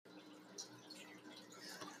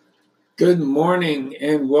Good morning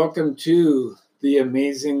and welcome to The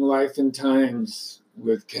Amazing Life and Times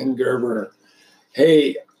with Ken Gerber.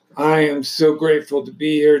 Hey, I am so grateful to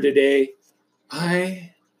be here today.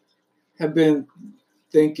 I have been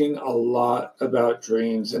thinking a lot about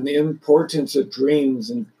dreams and the importance of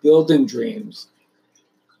dreams and building dreams.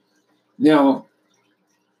 Now,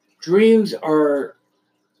 dreams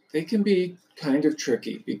they can be kind of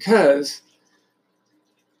tricky because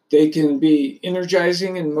they can be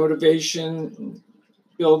energizing and motivation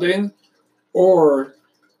building, or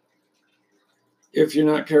if you're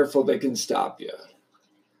not careful, they can stop you.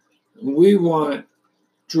 We want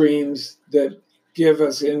dreams that give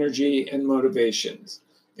us energy and motivations.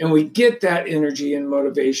 And we get that energy and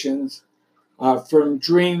motivations from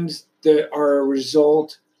dreams that are a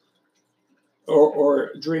result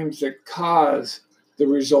or dreams that cause the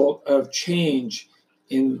result of change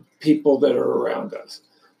in people that are around us.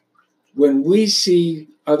 When we see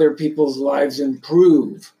other people's lives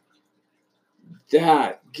improve,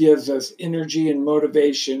 that gives us energy and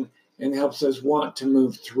motivation and helps us want to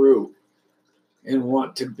move through and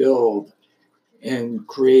want to build and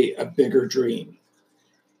create a bigger dream.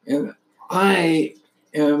 And I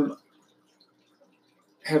have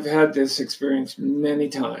had this experience many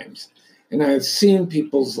times, and I have seen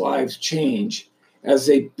people's lives change as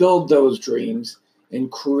they build those dreams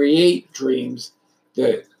and create dreams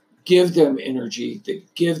that give them energy, that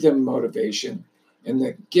give them motivation, and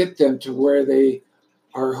that get them to where they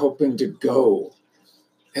are hoping to go.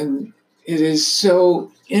 And it is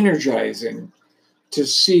so energizing to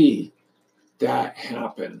see that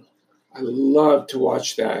happen. I love to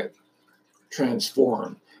watch that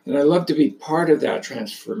transform, and I love to be part of that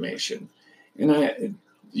transformation. And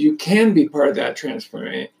you can be part of that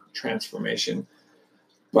transformation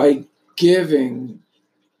by giving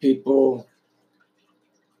people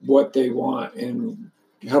what they want and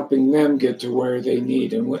helping them get to where they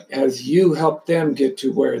need. And as you help them get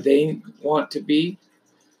to where they want to be,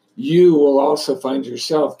 you will also find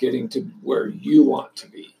yourself getting to where you want to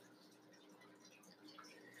be.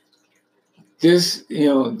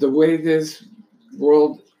 The way this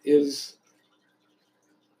world is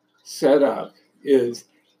set up is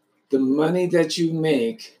the money that you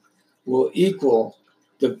make will equal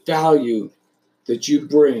the value that you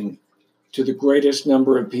bring to the greatest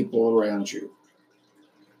number of people around you.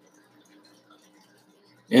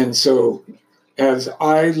 And so as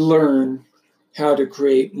I learn how to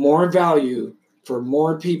create more value for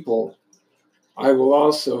more people, I will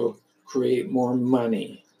also create more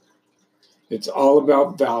money. It's all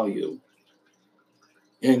about value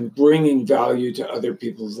and bringing value to other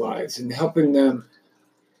people's lives and helping them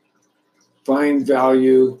find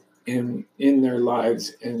value in their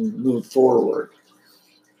lives and move forward.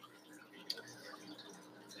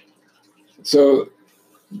 So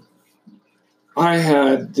I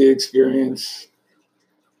had the experience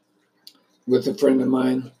with a friend of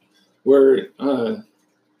mine where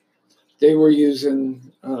they were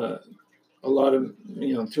using a lot of,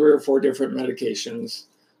 3 or 4 different medications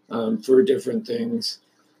for different things.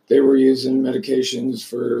 They were using medications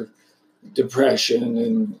for depression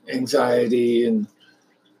and anxiety, and,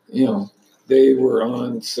 they were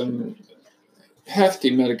on some hefty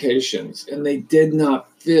medications, and they did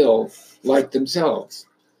not feel like themselves.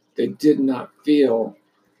 They did not feel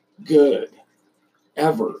good,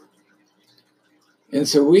 ever. And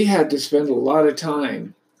so we had to spend a lot of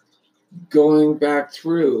time going back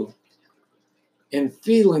through and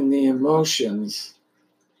feeling the emotions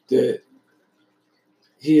that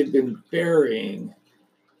he had been burying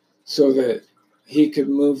so that he could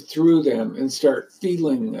move through them and start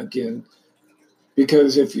feeling again.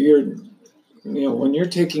 Because if when you're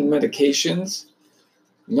taking medications,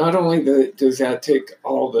 not only does that take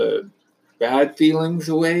all the bad feelings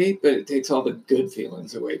away, but it takes all the good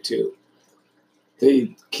feelings away too.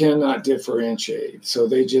 They cannot differentiate, so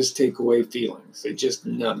they just take away feelings. They just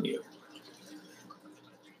numb you.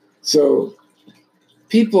 So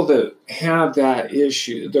people that have that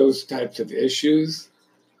issue, those types of issues,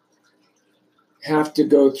 have to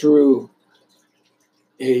go through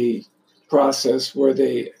a process where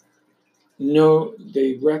they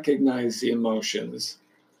recognize the emotions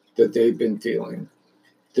that they've been feeling.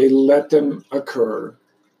 They let them occur,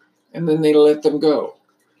 and then they let them go.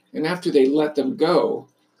 And after they let them go,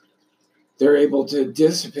 they're able to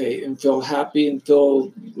dissipate and feel happy and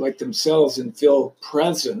feel like themselves and feel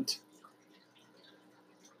present.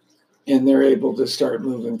 And they're able to start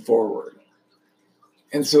moving forward.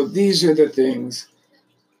 And so these are the things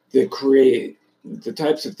that create the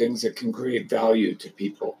types of things that can create value to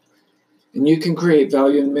people. And you can create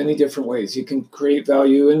value in many different ways. You can create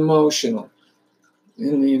value emotional,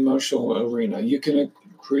 in the emotional arena. You can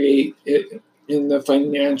create it in the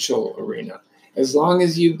financial arena. As long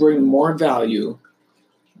as you bring more value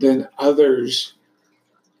than others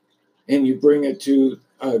and you bring it to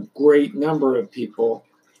a great number of people,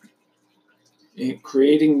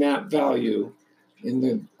 creating that value in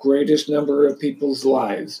the greatest number of people's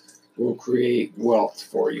lives will create wealth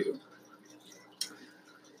for you.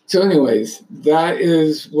 So anyways, that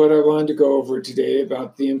is what I wanted to go over today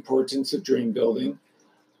about the importance of dream building.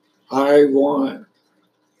 I want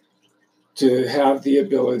to have the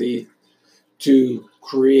ability to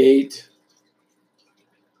create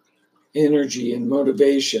energy and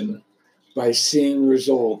motivation by seeing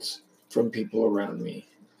results from people around me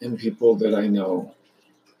and people that I know.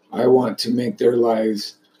 I want to make their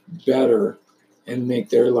lives better and make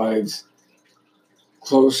their lives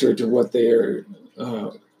closer to what they are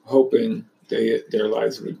hoping their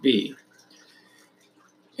lives would be.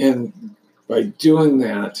 And by doing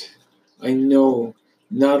that, I know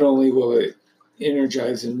not only will it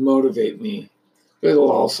energize and motivate me, but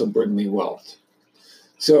it'll also bring me wealth.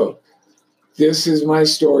 So this is my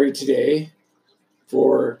story today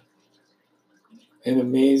for the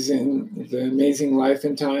Amazing Life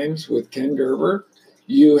and Times with Ken Gerber.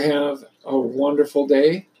 You have a wonderful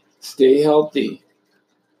day. Stay healthy.